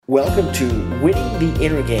Welcome to Winning the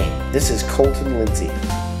Inner Game. This is Colton Lindsay.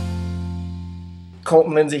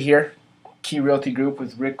 Colton Lindsay here, Key Realty Group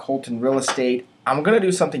with Rick Colton Real Estate. I'm going to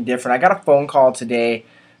do something different. I got a phone call today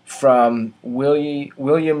from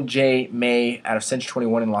William J. May out of Century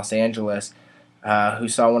 21 in Los Angeles, who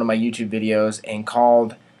saw one of my YouTube videos and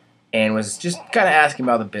called and was just kind of asking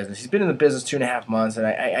about the business. He's been in the business 2.5 months, and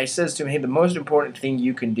I says to him, hey, the most important thing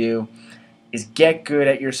you can do is get good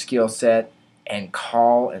at your skill set and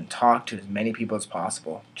call and talk to as many people as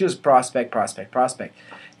possible. Just prospect.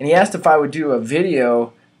 And he asked if I would do a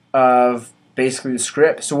video of basically the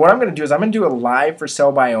script. So what I'm going to do is I'm going to do a live for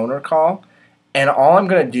sell by owner call, and all I'm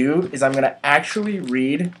going to do is I'm going to actually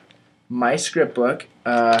read my script book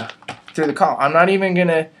through the call. I'm not even going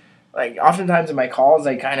to, like, oftentimes in my calls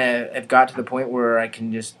I kind of have got to the point where I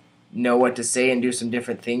can just know what to say and do some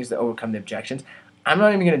different things to overcome the objections. I'm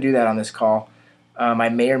not even going to do that on this call. I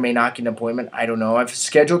may or may not get an appointment. I don't know. I've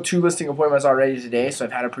scheduled 2 listing appointments already today, so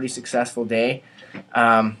I've had a pretty successful day.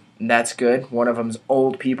 That's good. One of them's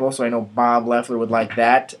old people, so I know Bob Leffler would like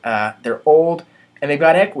that. They're old, and they've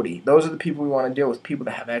got equity. Those are the people we want to deal with, people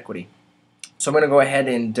that have equity. So I'm going to go ahead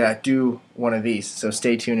and do one of these. So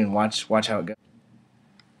stay tuned and watch how it goes.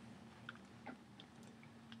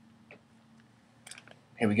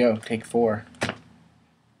 Here we go. Take 4.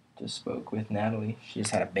 Just spoke with Natalie. She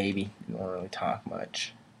just had a baby. Didn't want to really talk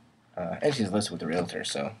much. And she's listed with the realtor,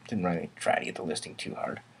 so didn't really try to get the listing too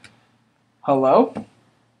hard. Hello?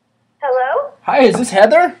 Hello? Hi, is this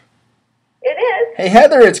Heather? It is. Hey,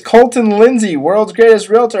 Heather, it's Colton Lindsay, world's greatest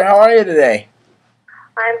realtor. How are you today?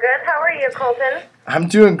 I'm good. How are you, Colton? I'm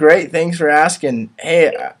doing great. Thanks for asking.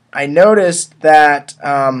 Hey, I noticed that,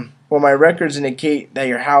 my records indicate that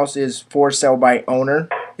your house is for sale by owner.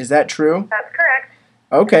 Is that true? That's correct.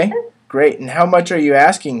 Okay, great. And how much are you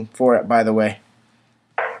asking for it, by the way?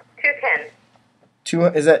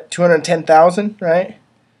 $210,000. Is that $210,000, right?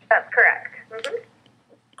 That's correct. Mm-hmm.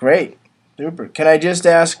 Great. Super. Can I just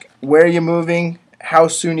ask where you're moving, how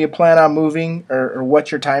soon you plan on moving, or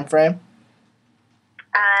what's your time frame?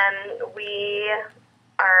 We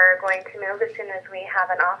are going to move as soon as we have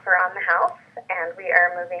an offer on the house, and we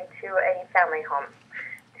are moving to a family home,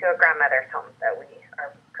 to a grandmother's home that we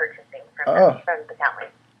are purchasing from the family.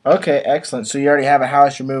 Okay, excellent. So you already have a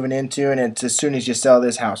house you're moving into, and it's as soon as you sell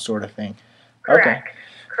this house sort of thing. Correct. Okay.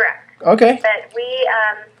 Correct. Okay. But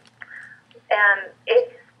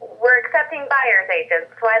we're accepting buyer's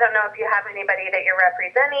agents, so I don't know if you have anybody that you're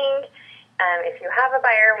representing. If you have a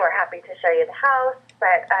buyer, we're happy to show you the house,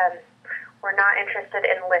 but we're not interested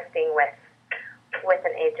in listing with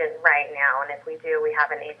an agent right now, and if we do, we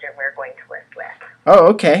have an agent we're going to list with. Oh,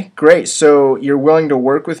 okay, great. So you're willing to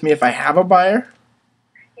work with me if I have a buyer?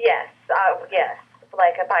 Yes,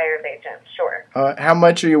 like a buyer's agent, sure. How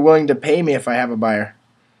much are you willing to pay me if I have a buyer?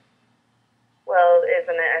 Well,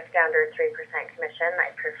 isn't it a standard 3% commission? I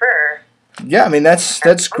prefer. Yeah, I mean,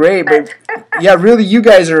 that's great, but yeah, really, you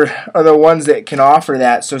guys are the ones that can offer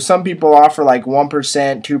that. So some people offer like 1%,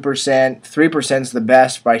 2%, 3% is the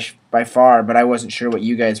best by far, but I wasn't sure what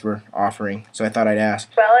you guys were offering, so I thought I'd ask.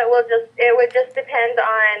 Well, it would just depend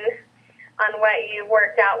on what you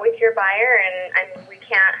worked out with your buyer, and I mean,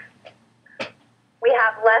 we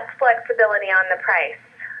have less flexibility on the price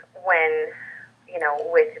when,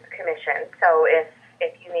 with commission. So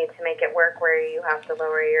if you need to make it work where you have to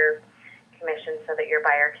lower your commission so that your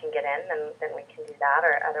buyer can get in, then we can do that,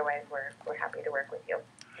 or otherwise we're happy to work with you,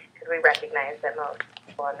 because we recognize that most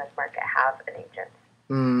people in this market have an agent.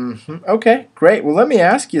 Mm-hmm. Okay, great. Well, let me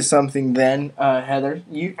ask you something then, Heather.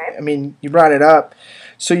 You brought it up.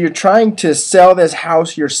 So you're trying to sell this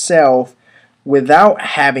house yourself without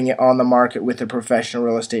having it on the market with a professional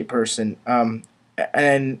real estate person.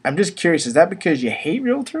 And I'm just curious, is that because you hate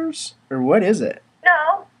realtors, or what is it?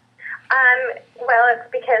 No. Well, it's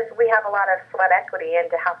because we have a lot of sweat equity, and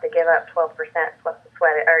to have to give up 12%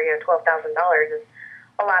 sweat, or $12,000 is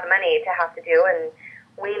a lot of money to have to do. And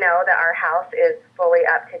we know that our house is fully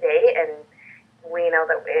up to date, and we know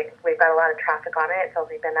that we've got a lot of traffic on it. It's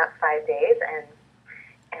only been up 5 days, and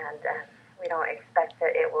we don't expect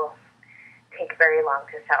that it will take very long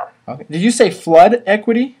to sell. Okay. Did you say flood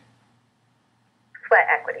equity? Sweat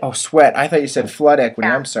equity. Oh, sweat. I thought you said flood equity.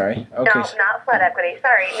 Yeah. I'm sorry. Okay. No, not flood equity.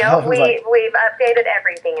 Sorry. No, we've updated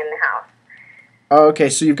everything in the house. Oh, okay,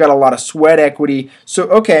 so you've got a lot of sweat equity. So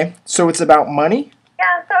it's about money?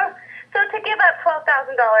 Yeah, so to give up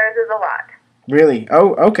 $12,000 is a lot. Really?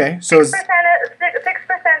 Oh, okay. So 6% is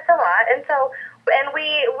a lot, and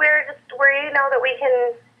we know that we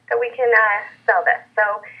can sell this.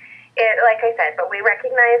 So, like I said, but we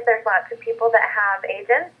recognize there's lots of people that have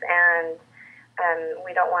agents, and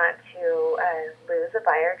We don't want to lose a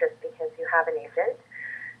buyer just because you have an agent.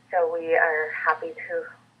 So we are happy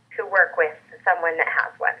to work with someone that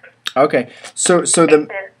has one. Okay. So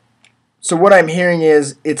what I'm hearing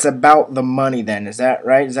is it's about the money then. Is that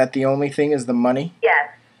right? Is that the only thing, is the money? Yes.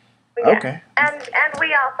 Okay. And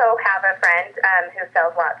we also have a friend who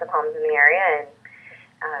sells lots of homes in the area,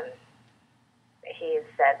 and he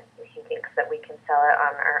said he thinks that we can sell it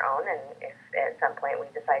on our own, and if at some point we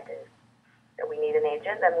decide that we need an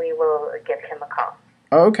agent, then we will give him a call.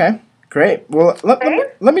 Oh, okay. Great. Well,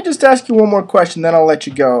 let me just ask you one more question, then I'll let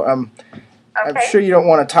you go. I'm sure you don't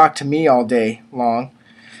want to talk to me all day long.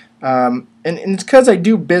 And it's because I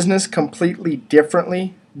do business completely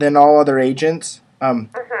differently than all other agents.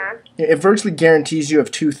 It virtually guarantees you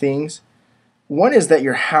of two things. One is that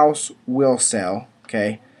your house will sell,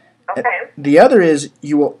 okay? The other is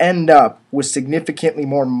you will end up with significantly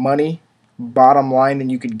more money, bottom line, than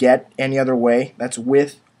you could get any other way. That's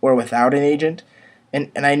with or without an agent. And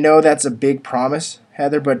I know that's a big promise,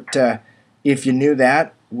 Heather, but if you knew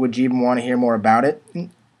that, would you even want to hear more about it? I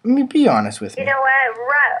mean, be honest with me. You know what?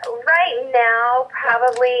 Right now,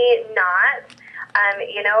 probably not.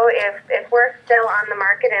 If we're still on the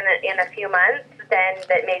market in a few months, then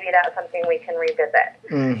maybe that's something we can revisit.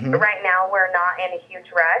 But right now, we're not in a huge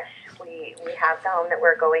rush. We have the home that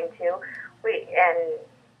we're going to.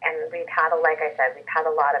 And we've had, like I said, we've had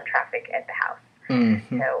a lot of traffic at the house.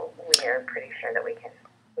 So we are pretty sure that we can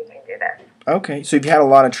do this. Okay, so you've had a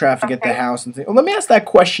lot of traffic at the house. Well, let me ask that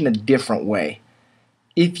question a different way.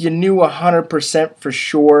 If you knew 100% for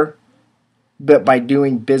sure that by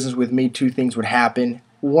doing business with me, two things would happen.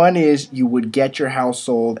 One is you would get your house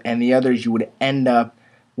sold, and the other is you would end up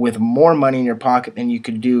with more money in your pocket than you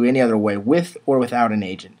could do any other way, with or without an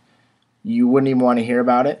agent. You wouldn't even want to hear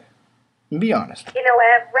about it? Be honest. You know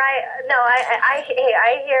what? Right? No, I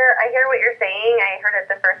hear what you're saying. I heard it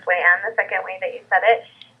the first way and the second way that you said it.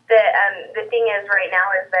 The thing is, right now,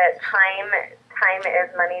 is that time is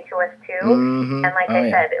money to us too. And like I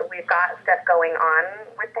said, we've got stuff going on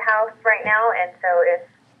with the house right now, and so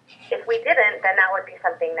if we didn't, then that would be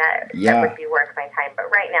something that would be worth my time. But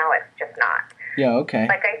right now, it's just not. Yeah. Okay.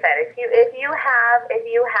 Like I said, if you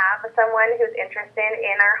have someone who's interested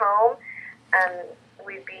in our home,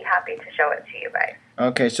 we'd be happy to show it to you guys.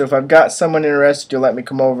 Okay, so if I've got someone interested, you'll let me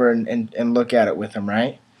come over and look at it with them,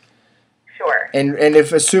 right? Sure. And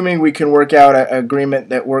if assuming we can work out an agreement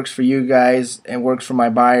that works for you guys and works for my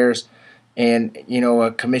buyers, and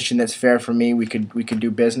a commission that's fair for me, we could do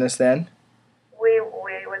business then. We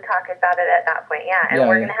would talk about it at that point, yeah. And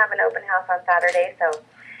we're going to have an open house on Saturday, so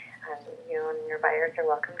you and your buyers are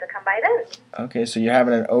welcome to come by then. Okay, so you're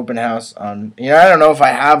having an open house on. I don't know if I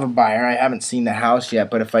have a buyer. I haven't seen the house yet,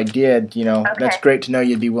 but if I did, that's great to know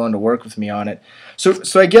you'd be willing to work with me on it.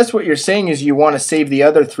 So I guess what you're saying is you want to save the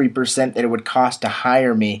other 3% that it would cost to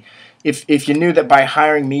hire me. If you knew that by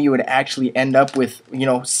hiring me you would actually end up with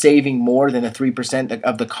saving more than the 3%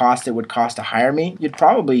 of the cost it would cost to hire me, you'd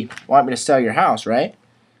probably want me to sell your house, right?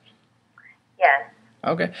 Yes.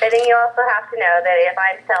 Okay. But then you also have to know that if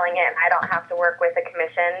I'm selling it and I don't have to work with a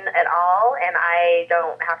commission at all, and I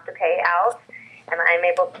don't have to pay out, and I'm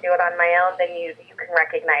able to do it on my own, then you can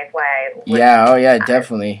recognize why I would. Yeah, oh yeah,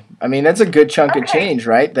 definitely. I mean, that's a good chunk of change,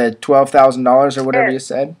 right? The $12,000 or whatever you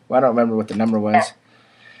said. Well, I don't remember what the number was.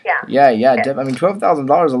 Yeah. Yeah. I mean,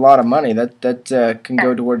 $12,000 is a lot of money. That can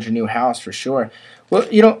go towards your new house for sure. Well,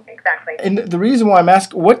 Exactly. And the reason why I'm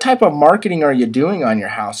asking, what type of marketing are you doing on your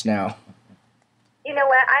house now? You know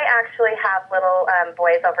what? I actually have little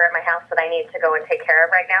boys over at my house that I need to go and take care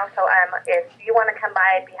of right now. So if you want to come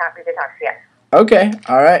by, I'd be happy to talk to you. Okay.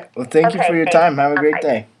 All right. Well, thank you for your time. Have a great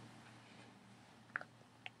day.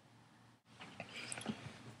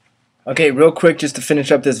 Okay, real quick, just to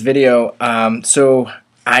finish up this video. So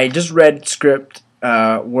I just read script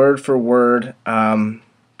word for word.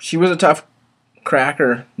 She was a tough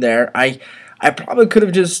cracker there. I probably could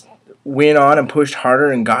have just went on and pushed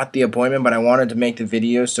harder and got the appointment, but I wanted to make the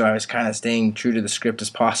video, so I was kind of staying true to the script as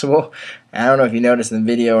possible. I don't know if you noticed in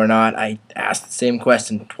the video or not, I asked the same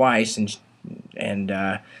question twice, and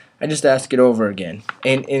I just asked it over again.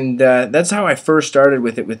 And that's how I first started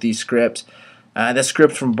with it, with these scripts. That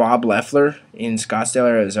script from Bob Leffler in Scottsdale,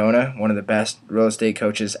 Arizona, one of the best real estate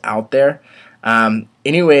coaches out there.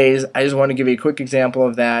 Anyways, I just want to give you a quick example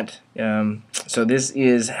of that. So this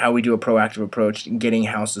is how we do a proactive approach in getting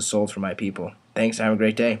houses sold for my people. Thanks, have a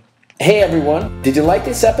great day. Hey everyone, did you like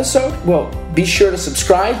this episode? Well, be sure to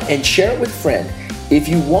subscribe and share it with a friend. If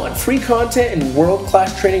you want free content and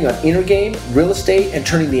world-class training on inner game, real estate, and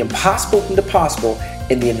turning the impossible into possible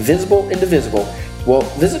and the invisible into visible, well,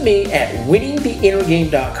 visit me at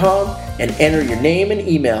winningtheinnergame.com. and enter your name and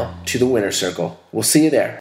email to the winner circle. We'll see you there.